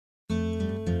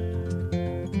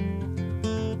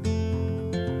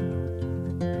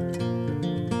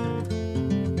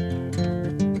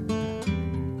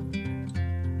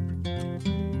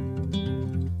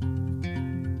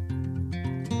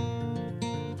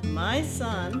My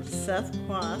son, Seth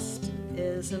Chwast,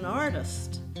 is an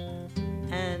artist,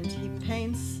 and he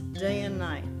paints day and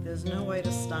night. There's no way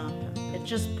to stop him. It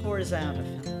just pours out of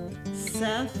him.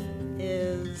 Seth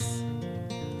is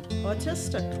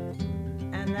autistic,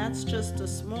 and that's just a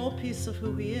small piece of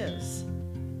who he is.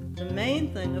 The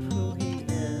main thing of who he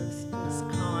is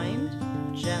kind,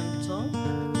 gentle,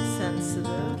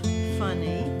 sensitive,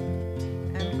 funny,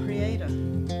 and creative.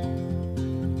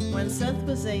 When Seth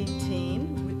was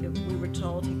 18, we were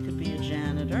told he could be a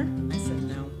janitor. I said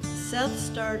no. Seth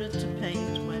started to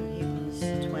paint when he was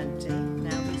 20.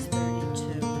 Now he's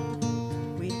 32.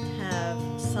 We have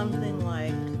something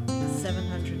like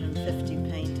 750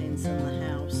 paintings in the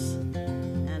house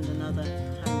and another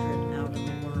 100 out in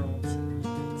the world.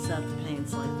 Seth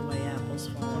paints like the way apples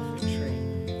fall off a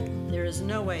tree. There is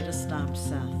no way to stop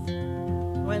Seth.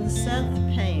 When Seth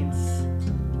paints,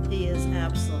 he is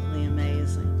absolutely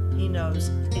amazing. He knows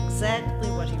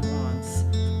exactly what he wants,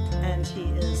 and he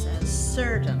is as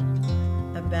certain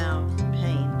about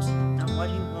paint and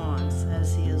what he wants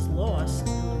as he is lost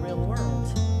in the real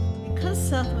world. Because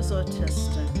Seth was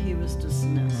autistic, he was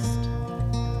dismissed.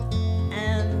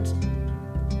 And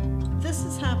this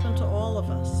has happened to all of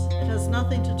us. It has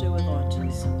nothing to do with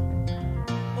autism.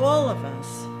 All of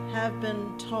us have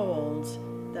been told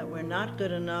that we're not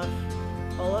good enough.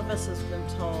 All of us has been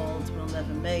told we'll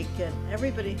never make it.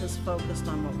 Everybody has focused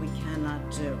on what we cannot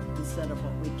do instead of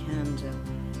what we can do.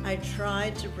 I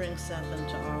tried to bring Seth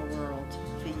into our world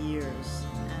for years,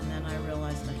 and then I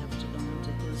realized I have to go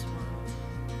into his world.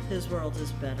 His world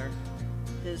is better.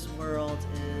 His world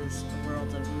is a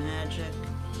world of magic.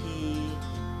 He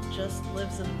just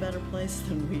lives in a better place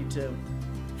than we do.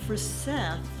 For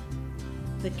Seth,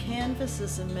 the canvas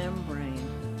is a membrane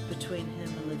between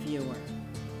him and the viewer.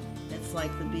 It's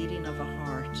like the beating of a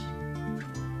heart.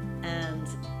 And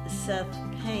Seth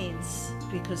paints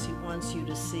because he wants you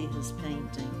to see his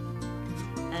painting.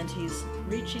 And he's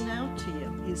reaching out to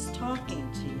you. He's talking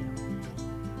to you.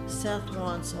 Seth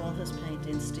wants all his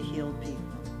paintings to heal people.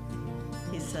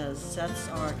 He says Seth's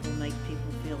art will make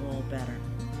people feel all better.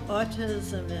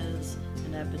 Autism is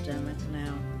an epidemic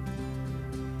now.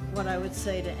 What I would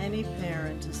say to any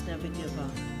parent is never give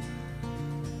up.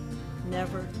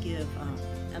 Never give up.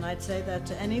 And I'd say that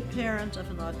to any parent of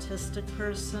an autistic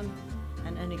person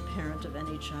and any parent of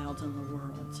any child in the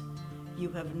world. You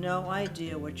have no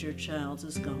idea what your child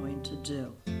is going to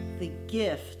do. The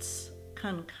gifts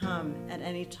can come at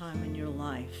any time in your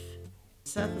life.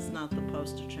 Seth is not the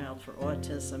poster child for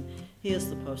autism. He is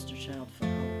the poster child for